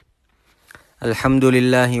الحمد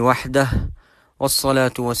لله وحده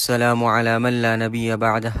والصلاة والسلام على من لا نبي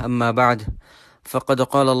بعده أما بعد فقد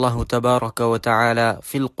قال الله تبارك وتعالى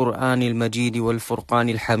في القرآن المجيد والفرقان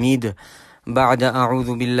الحميد بعد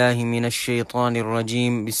أعوذ بالله من الشيطان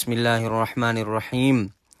الرجيم بسم الله الرحمن الرحيم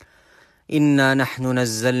إنا نحن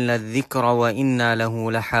نزلنا الذكر وإنا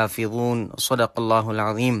له لحافظون صدق الله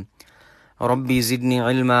العظيم ربي زدني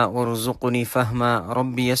علما وارزقني فهما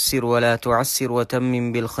ربي يسر ولا تعسر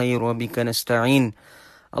وتمم بالخير وبك نستعين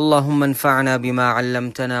اللهم انفعنا بما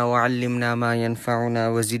علمتنا وعلمنا ما ينفعنا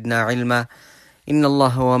وزدنا علما إن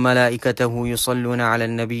الله وملائكته يصلون على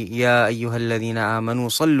النبي يا أيها الذين آمنوا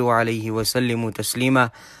صلوا عليه وسلموا تسليما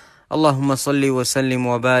اللهم صل وسلم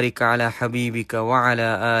وبارك على حبيبك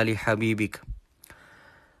وعلى آل حبيبك.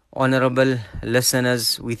 Honorable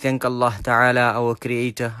listeners, we thank Allah Ta'ala, our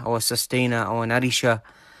Creator, our Sustainer, our Nourisher,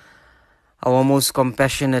 our most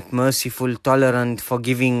compassionate, merciful, tolerant,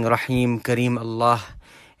 forgiving, Rahim, Kareem Allah.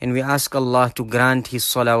 And we ask Allah to grant His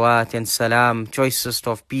salawat and salam, choicest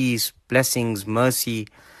of peace, blessings, mercy,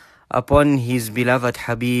 upon His beloved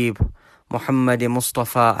Habib, Muhammad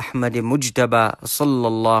Mustafa Ahmed Mujtaba,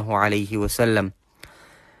 sallallahu alayhi wasallam.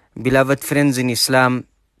 Beloved friends in Islam,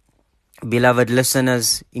 beloved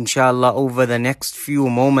listeners, inshallah over the next few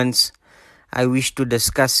moments, I wish to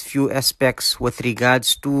discuss few aspects with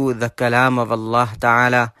regards to the kalam of Allah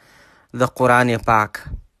Ta'ala, the Quraan Pak.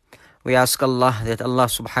 We ask Allah that Allah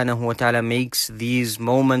subhanahu wa ta'ala makes these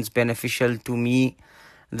moments beneficial to me,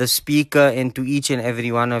 the speaker, and to each and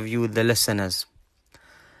every one of you, the listeners.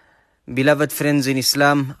 Beloved friends in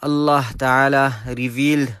Islam, Allah Ta'ala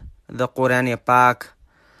revealed the Quraan Pak.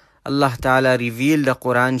 Allah Ta'ala revealed the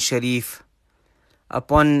Quran Sharif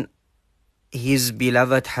upon His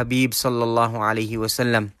beloved Habib sallallahu alayhi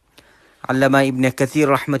wasallam. Allama Ibn Kathir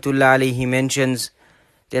rahmatullah alayhi mentions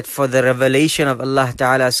that for the revelation of Allah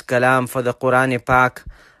Ta'ala's kalam, for the Quran Pak,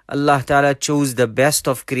 Allah Ta'ala chose the best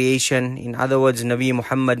of creation. In other words, Nabi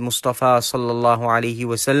Muhammad Mustafa sallallahu alayhi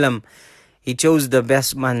wasallam, he chose the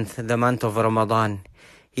best month, the month of Ramadan.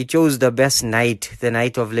 He chose the best night, the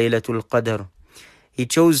night of Laylatul Qadr. He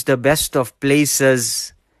chose the best of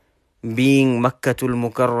places, being Makkatul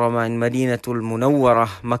Mukarramah and Madinatul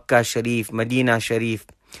Munawwarah, Makkah Sharif, Medina Sharif.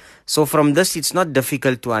 So from this, it's not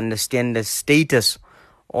difficult to understand the status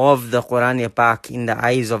of the Quran Pak in the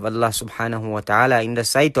eyes of Allah subhanahu wa ta'ala, in the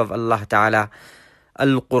sight of Allah ta'ala.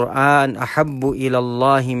 Al-Quran ahabbu ila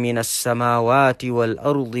Allahi min as-samawati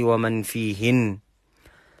wal-ardi wa man fihin.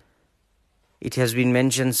 It has been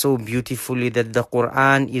mentioned so beautifully that the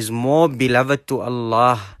Qur'an is more beloved to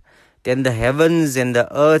Allah than the heavens and the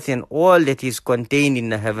earth and all that is contained in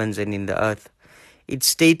the heavens and in the earth.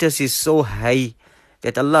 Its status is so high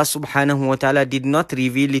that Allah subhanahu wa ta'ala did not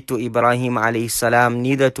reveal it to Ibrahim alayhi salam,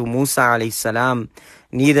 neither to Musa alayhi salam,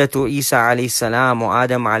 neither to Isa alayhi salam or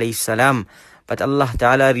Adam alayhi salam, but Allah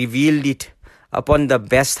ta'ala revealed it upon the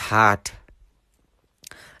best heart.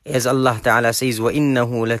 As Allah Ta'ala says, وَإِنَّهُ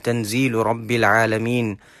لَتَنْزِيلُ رَبِّ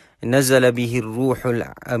الْعَالَمِينَ نَزَلَ بِهِ الرُّوحُ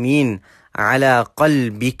الْأَمِينَ عَلَى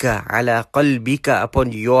قَلْبِكَ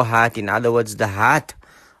upon your heart. In other words, the heart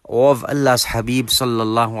of Allah's Habib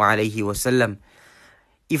sallallahu alayhi wasallam.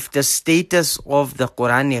 If the status of the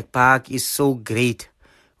Quran Pak is so great,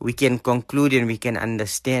 we can conclude and we can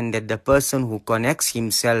understand that the person who connects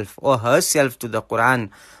himself or herself to the Quran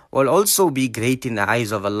will also be great in the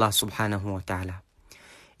eyes of Allah subhanahu wa ta'ala.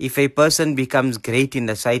 If a person becomes great in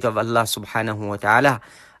the sight of Allah subhanahu wa ta'ala,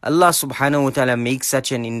 Allah subhanahu wa ta'ala makes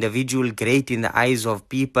such an individual great in the eyes of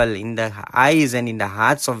people, in the eyes and in the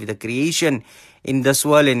hearts of the creation, in this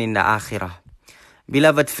world and in the akhirah.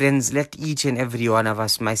 Beloved friends, let each and every one of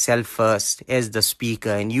us, myself first as the speaker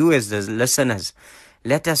and you as the listeners,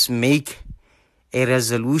 let us make a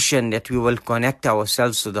resolution that we will connect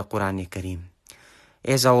ourselves to the Quran Kareem.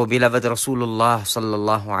 As our beloved Rasulullah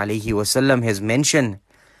sallallahu alayhi wasallam has mentioned,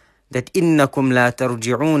 that إنكم لا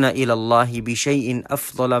ترجعون إلى الله بشيء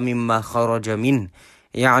أفضل مما خرج منه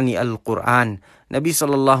يعني القرآن. Nabi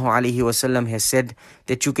sallallahu alayhi wasallam has said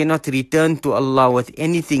that you cannot return to Allah with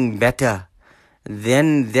anything better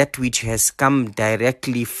than that which has come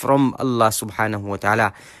directly from Allah subhanahu wa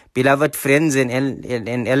ta'ala. Beloved friends and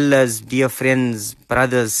elders, dear friends,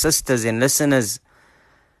 brothers, sisters and listeners,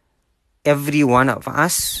 every one of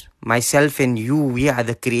us, myself and you, we are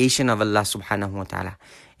the creation of Allah subhanahu wa ta'ala.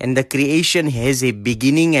 And the creation has a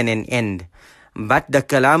beginning and an end. But the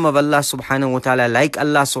kalam of Allah subhanahu wa ta'ala, like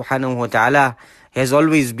Allah subhanahu wa ta'ala has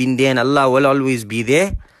always been there and Allah will always be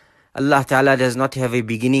there, Allah ta'ala does not have a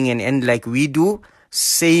beginning and end like we do.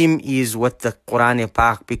 Same is with the Quran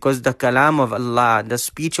Pak, because the kalam of Allah, the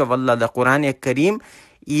speech of Allah, the Quran Kareem,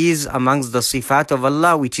 is amongst the sifat of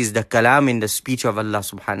Allah, which is the kalam in the speech of Allah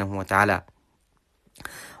subhanahu wa ta'ala.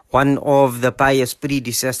 One of the pious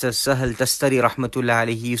predecessors, Sahal Tastari rahmatullah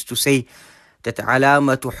alayhi, used to say that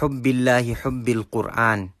alamatu hubbillahi hubbil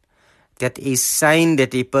Qur'an, that a sign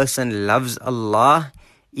that a person loves Allah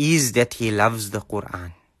is that he loves the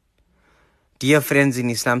Qur'an. Dear friends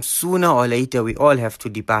in Islam, sooner or later we all have to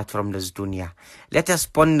depart from this dunya. Let us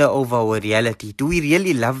ponder over our reality. Do we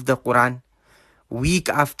really love the Qur'an? Week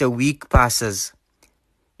after week passes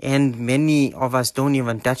and many of us don't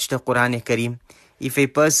even touch the Qur'an Kareem. If a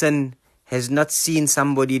person has not seen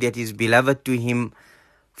somebody that is beloved to him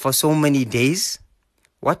for so many days,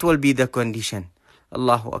 what will be the condition?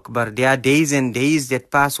 Allahu Akbar. There are days and days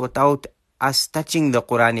that pass without us touching the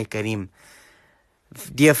Qur'an Kareem.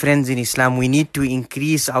 Dear friends in Islam, we need to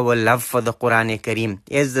increase our love for the Qur'an Kareem.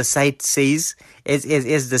 As the site says,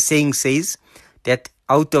 as the saying says, that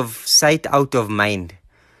out of sight, out of mind.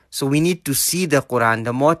 So we need to see the Qur'an.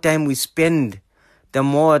 The more time we spend, the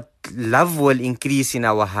more love will increase in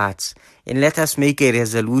our hearts. And let us make a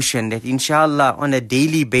resolution that inshallah on a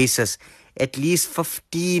daily basis, at least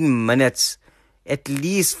 15 minutes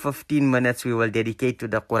we will dedicate to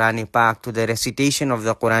the Qur'an Pak, to the recitation of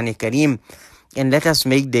the Qur'an Kareem. And let us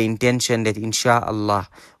make the intention that inshallah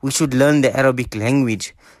we should learn the Arabic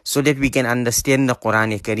language so that we can understand the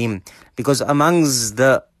Qur'an Kareem. Because amongst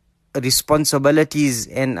the responsibilities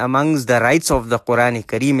and amongst the rights of the Qur'an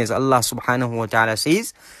Kareem, as Allah subhanahu wa ta'ala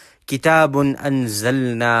says, Kitabun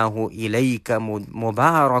anzalnahu ilayka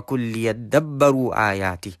mubarakun liyadabbaru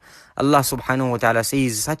ayati. Allah subhanahu wa ta'ala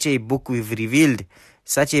says, such a book we've revealed,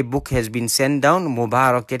 such a book has been sent down,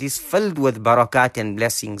 Mubarak, that is filled with barakat and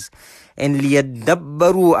blessings. And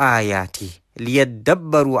liyadabbaru ayati,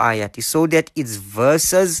 so that its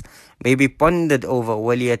verses may be pondered over,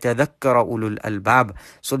 waliyatadhakkara ulul albab,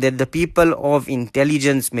 so that the people of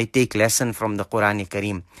intelligence may take lesson from the Qur'an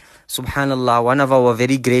Kareem. Subhanallah, one of our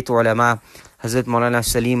very great ulama, Hazrat Maulana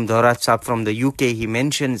Salim Dockrot Sahab from the UK, he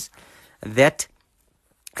mentions that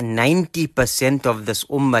 90% of this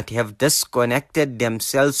ummah have disconnected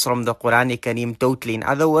themselves from the Qur'an Kareem totally. In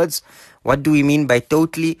other words, what do we mean by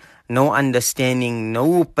totally? No understanding,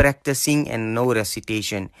 no practicing, and no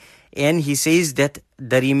recitation. And he says that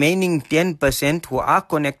the remaining 10% who are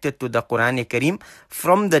connected to the Qur'an Kareem,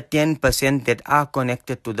 from the 10% that are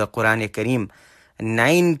connected to the Qur'an Kareem,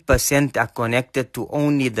 9% are connected to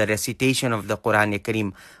only the recitation of the Qur'an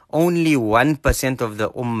Kareem. Only 1% of the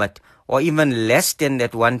ummah, or even less than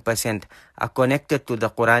that 1%, are connected to the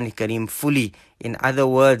Qur'an Kareem fully. In other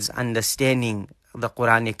words, understanding the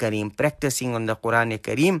Qur'an Kareem, practicing on the Qur'an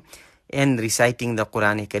Kareem, and reciting the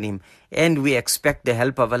Qur'an Kareem. And we expect the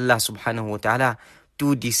help of Allah subhanahu wa ta'ala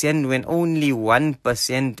to descend when only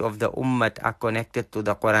 1% of the ummah are connected to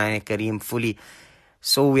the Qur'an Kareem fully.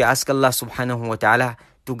 So we ask Allah subhanahu wa ta'ala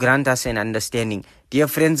to grant us an understanding. Dear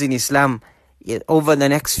friends in Islam, over the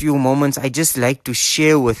next few moments, I just like to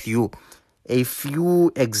share with you a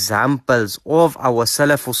few examples of our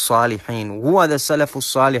Salafus Salihin. Who are the Salafus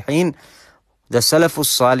Salihin? The Salafus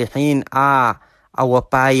Salihin are our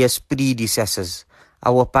pious predecessors.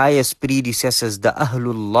 Our pious predecessors, the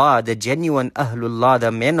Ahlullah, the genuine Ahlullah,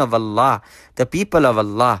 the men of Allah, the people of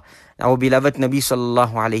Allah. Our beloved Nabi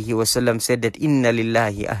sallallahu alayhi wasallam said that Inna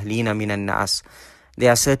lillahi ahlina minan nas. There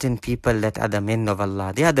are certain people that are the men of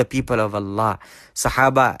Allah. They are the people of Allah.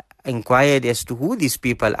 Sahaba inquired as to who these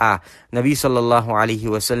people are. Nabi sallallahu alayhi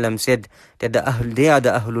wasallam said that they are the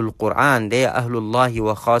Ahlul Qur'an. They are Ahlullahi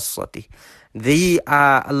wa khassati. They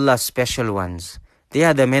are Allah's special ones. They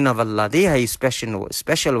are the men of Allah. They are His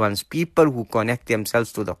special ones. People who connect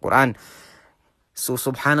themselves to the Quran. So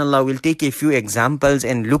subhanallah, we'll take a few examples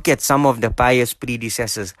and look at some of the pious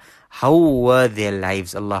predecessors. How were their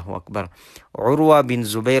lives? Allahu Akbar. Urwa bin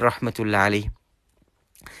Zubayr rahmatullah alayh.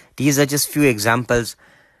 These are just few examples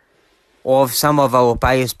of some of our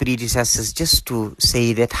pious predecessors, just to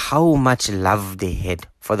say that how much love they had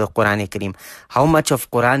for the Quran Kareem, how much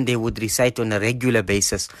of Quran they would recite on a regular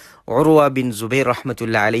basis. Urwa bin Zubayr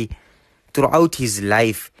rahmatullah alayh, throughout his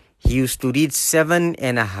life, he used to read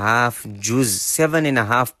 7.5 juz,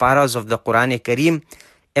 7.5 paras of the Quran Kareem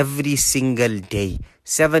every single day.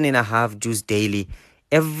 7.5 juz daily.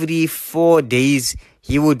 Every 4 days,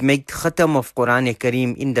 he would make khatam of Quran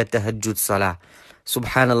Kareem in the tahajjud salah.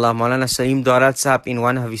 Subhanallah, Maulana Salim Dockrot Sahab, in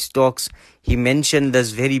one of his talks, he mentioned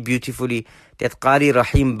this very beautifully, that Qari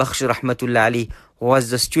Rahim Bakhsh rahmatullah ali, who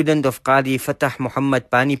was the student of Qari Fatah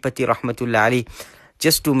Muhammad Panipati rahmatullah ali.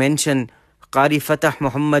 Just to mention, Qari Fatah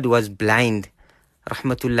Muhammad was blind.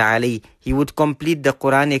 rahmatullah alayhi, he would complete the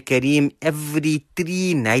Quran Kareem every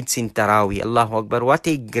 3 nights in Taraweeh. Allahu Akbar. What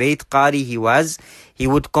a great Qari he was. He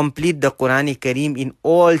would complete the Quran Kareem in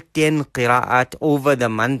all 10 qira'at over the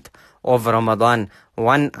month of Ramadan,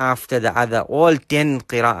 one after the other, all 10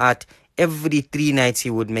 qira'at. Every 3 nights he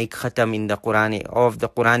would make khatam in the Quran, of the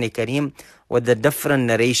Quran Kareem, with the different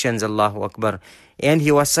narrations. Allahu Akbar. And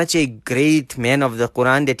he was such a great man of the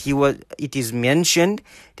Quran that it is mentioned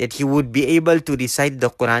that he would be able to recite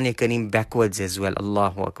the Quran Kareem backwards as well.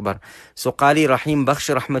 Allahu Akbar. So Qari Rahim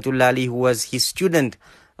Bakhsh rahmatullah alayhi, who was his student,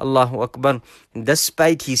 Allahu Akbar,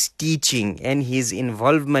 despite his teaching and his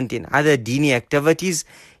involvement in other dini activities,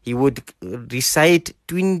 he would recite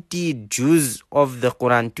 20 juz of the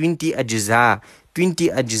Quran, 20 ajza,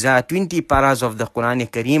 20 paras of the Quran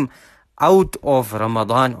Kareem out of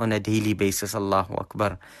Ramadan on a daily basis. Allahu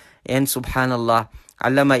Akbar. And subhanallah,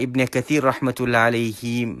 Allama ibn Kathir rahmatullah alayhi,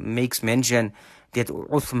 he makes mention that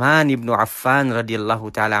Uthman ibn Affan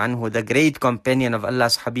radiallahu ta'ala anhu, the great companion of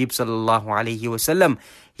Allah's Habib sallallahu alayhi wasallam,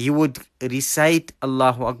 he would recite,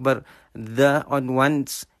 Allahu Akbar, on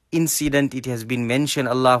one's incident it has been mentioned,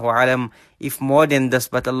 Allahu alam, if more than this,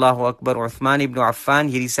 but Allahu Akbar, Uthman ibn Affan,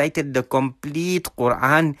 he recited the complete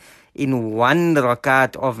Quran in 1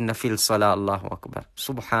 rakat of nafil salah. Allahu Akbar.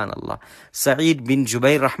 Subhanallah. Sa'id bin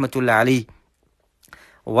Jubair rahmatullah alayhi,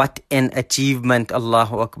 what an achievement.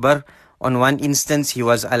 Allahu Akbar. On one instance, he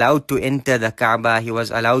was allowed to enter the Kaaba, he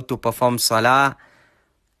was allowed to perform salah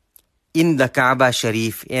in the Kaaba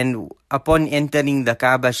Sharif, and upon entering the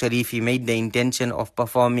Kaaba Sharif, he made the intention of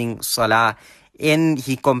performing salah, and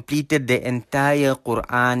he completed the entire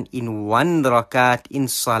Quran in 1 rakat in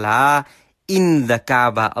salah in the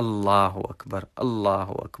Kaaba. Allahu Akbar.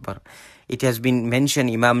 Allahu Akbar. It has been mentioned,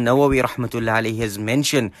 Imam Nawawi rahmatullah alayhi has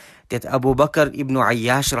mentioned that Abu Bakr ibn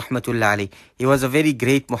Ayyash rahmatullah alayhi, he was a very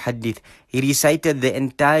great muhaddith. He recited the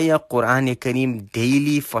entire Quran Kareem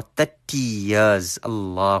daily for 30 years.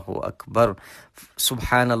 Allahu Akbar.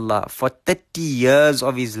 Subhanallah. For 30 years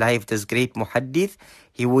of his life, this great muhaddith,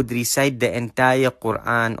 he would recite the entire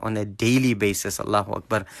Quran on a daily basis. Allahu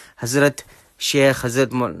Akbar. Hazrat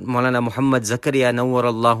Maulana Muhammad Zakaria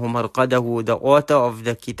Nawwarallahu Marqadahu, the author of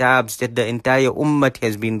the kitabs that the entire ummah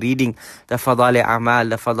has been reading, the Fadal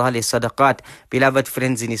A'mal, the Fadal Sadaqat. Beloved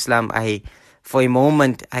friends in Islam, for a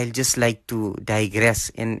moment, I'll just like to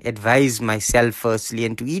digress and advise myself firstly,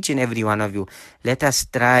 and to each and every one of you, let us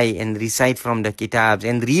try and recite from the kitabs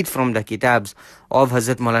and read from the kitabs of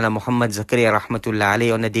Hazrat Maulana Muhammad Zakaria rahmatullah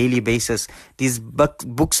alayhi on a daily basis. These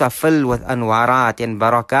books are filled with anwarat and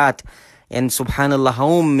barakat. And subhanallah,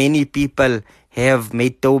 how many people have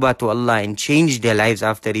made tawbah to Allah and changed their lives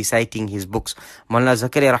after reciting his books. Maulana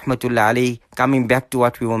Zakaria rahmatullah alayhi, coming back to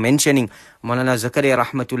what we were mentioning, Maulana Zakaria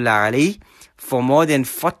rahmatullah alayhi, for more than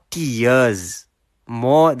 40 years,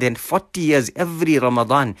 every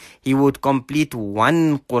Ramadan, he would complete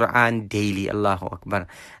 1 Quran daily. Allahu Akbar.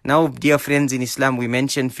 Now, dear friends in Islam, we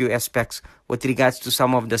mentioned few aspects with regards to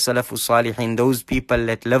some of the Salafus Salihin, those people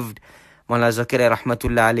that lived. Maulana Zakaria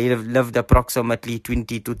rahmatullah alayhi lived approximately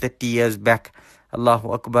 20 to 30 years back.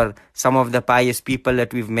 Allahu Akbar. Some of the pious people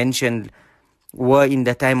that we've mentioned were in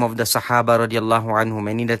the time of the Sahaba radiallahu anhum,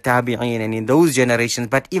 and in the Tabi'een, and in those generations.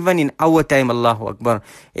 But even in our time, Allahu Akbar,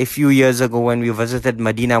 a few years ago when we visited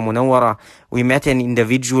Medina Munawwara, we met an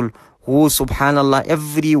individual who, subhanallah,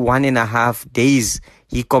 every 1.5 days,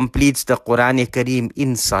 he completes the Quran Kareem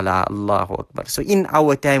in Salah. Allahu Akbar. So in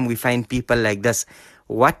our time, we find people like this.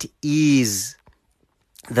 What is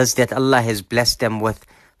this that Allah has blessed them with?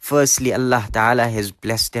 Firstly, Allah Ta'ala has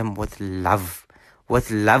blessed them with love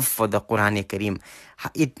for the Quran Kareem.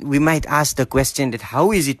 We might ask the question that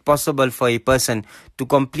how is it possible for a person to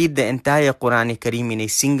complete the entire Quran Kareem in a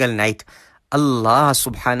single night? Allah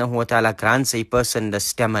subhanahu wa ta'ala grants a person the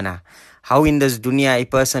stamina. How in this dunya a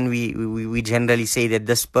person, we generally say that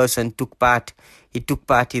this person took part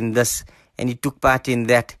in this, and he took part in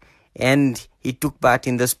that, and he took part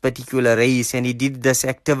in this particular race, and he did this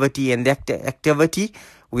activity and that activity.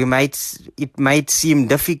 It might seem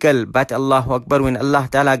difficult, but Allahu Akbar, when Allah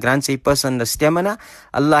Ta'ala grants a person the stamina,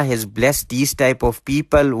 Allah has blessed these type of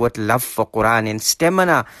people with love for Quran and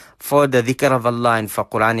stamina for the dhikr of Allah and for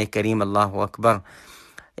Quran Kareem. Allahu Akbar.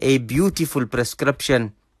 A beautiful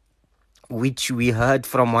prescription which we heard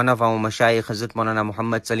from one of our mashayikh, Hazrat Maulana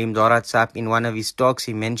Muhammad Salim Daurat Sahib, in one of his talks.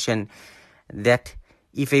 He mentioned that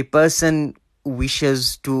if a person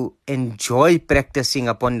wishes to enjoy practicing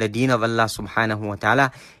upon the deen of Allah subhanahu wa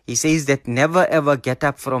ta'ala, he says that never ever get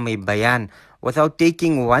up from a bayan without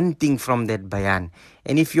taking one thing from that bayan.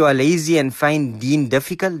 And if you are lazy and find deen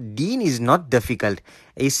difficult, deen is not difficult.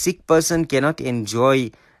 A sick person cannot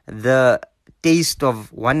enjoy the taste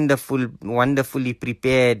of wonderfully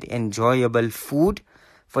prepared, enjoyable food.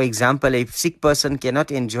 For example, a sick person cannot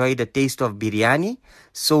enjoy the taste of biryani.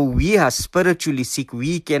 So we are spiritually sick.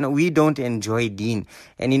 We don't enjoy deen.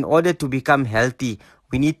 And in order to become healthy,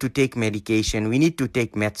 we need to take medication. We need to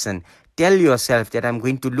take medicine. Tell yourself that I'm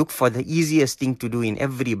going to look for the easiest thing to do in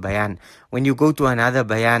every bayan. When you go to another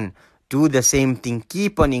bayan, do the same thing.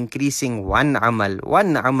 Keep on increasing one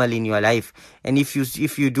amal in your life. And if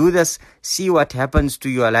you do this, see what happens to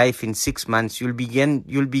your life in 6 months. You'll begin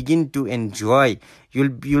to enjoy.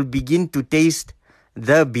 You'll begin to taste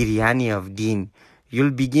the biryani of deen.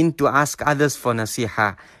 You'll begin to ask others for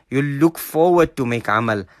nasiha. You'll look forward to make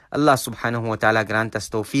amal. Allah subhanahu wa ta'ala grant us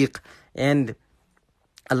tawfiq, and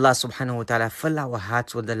Allah subhanahu wa ta'ala fill our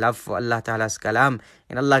hearts with the love for Allah ta'ala's kalam,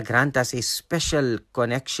 and Allah grant us a special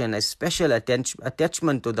connection, a special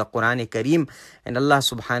attachment to the Qur'an Kareem, and Allah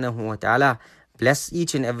subhanahu wa ta'ala bless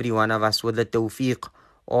each and every one of us with the tawfiq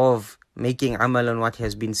of making amal on what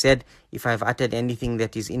has been said. If I've uttered anything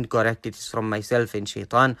that is incorrect, it is from myself and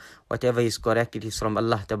shaitan. Whatever is correct, it is from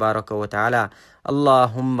Allah tabaraka wa ta'ala.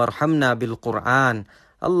 Allahumma arhamna bil Qur'an.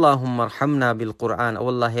 Allahumma arhamna bil Qur'an. Oh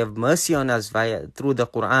Allah, have mercy on us through the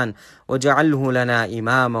Qur'an. وَجَعَلْهُ لَنَا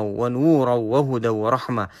إِمَامًا وَنُورًا وَهُدًى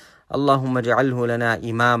وَرَحْمَةً. Allahumma ja'alhu lana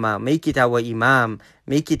imama. Make it our imam.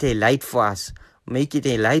 Make it a light for us. Make it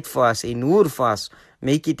a light for us, a nur for us.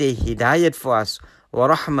 Make it a hidayat for us.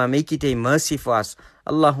 وَرَحْمَةً. Make it a mercy for us.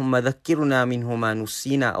 Allahumma dhakkirna minhu ma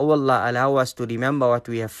nusina. Oh Allah, allow us to remember what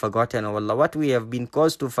we have forgotten. Oh Allah, what we have been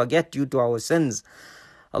caused to forget due to our sins.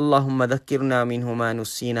 Allahumma dhakkirna minhu ma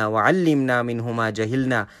nusina wa allimna minhu ma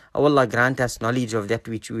jahilna. Oh Allah, grant us knowledge of that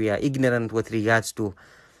which we are ignorant with regards to.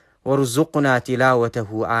 وَرُزُقْنَا تِلَاوَتَهُ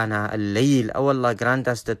آنَاءَ اللَّيْلِ. Oh Allah, grant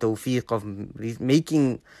us the tawfiq of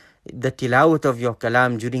making the tilawat of your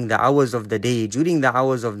kalam during the hours of the day, during the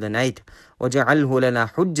hours of the night. وَجَعَلْهُ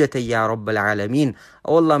لَنَا حُجَّةً يَا رَبَّ الْعَالَمِينَ.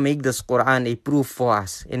 Oh Allah, make this Quran a proof for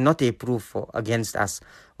us and not a proof against us.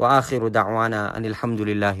 وَآخِرُ دَعْوَانَا أَنِ الْحَمْدُ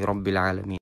لِلَّهِ رَبِّ الْعَالَمِينَ.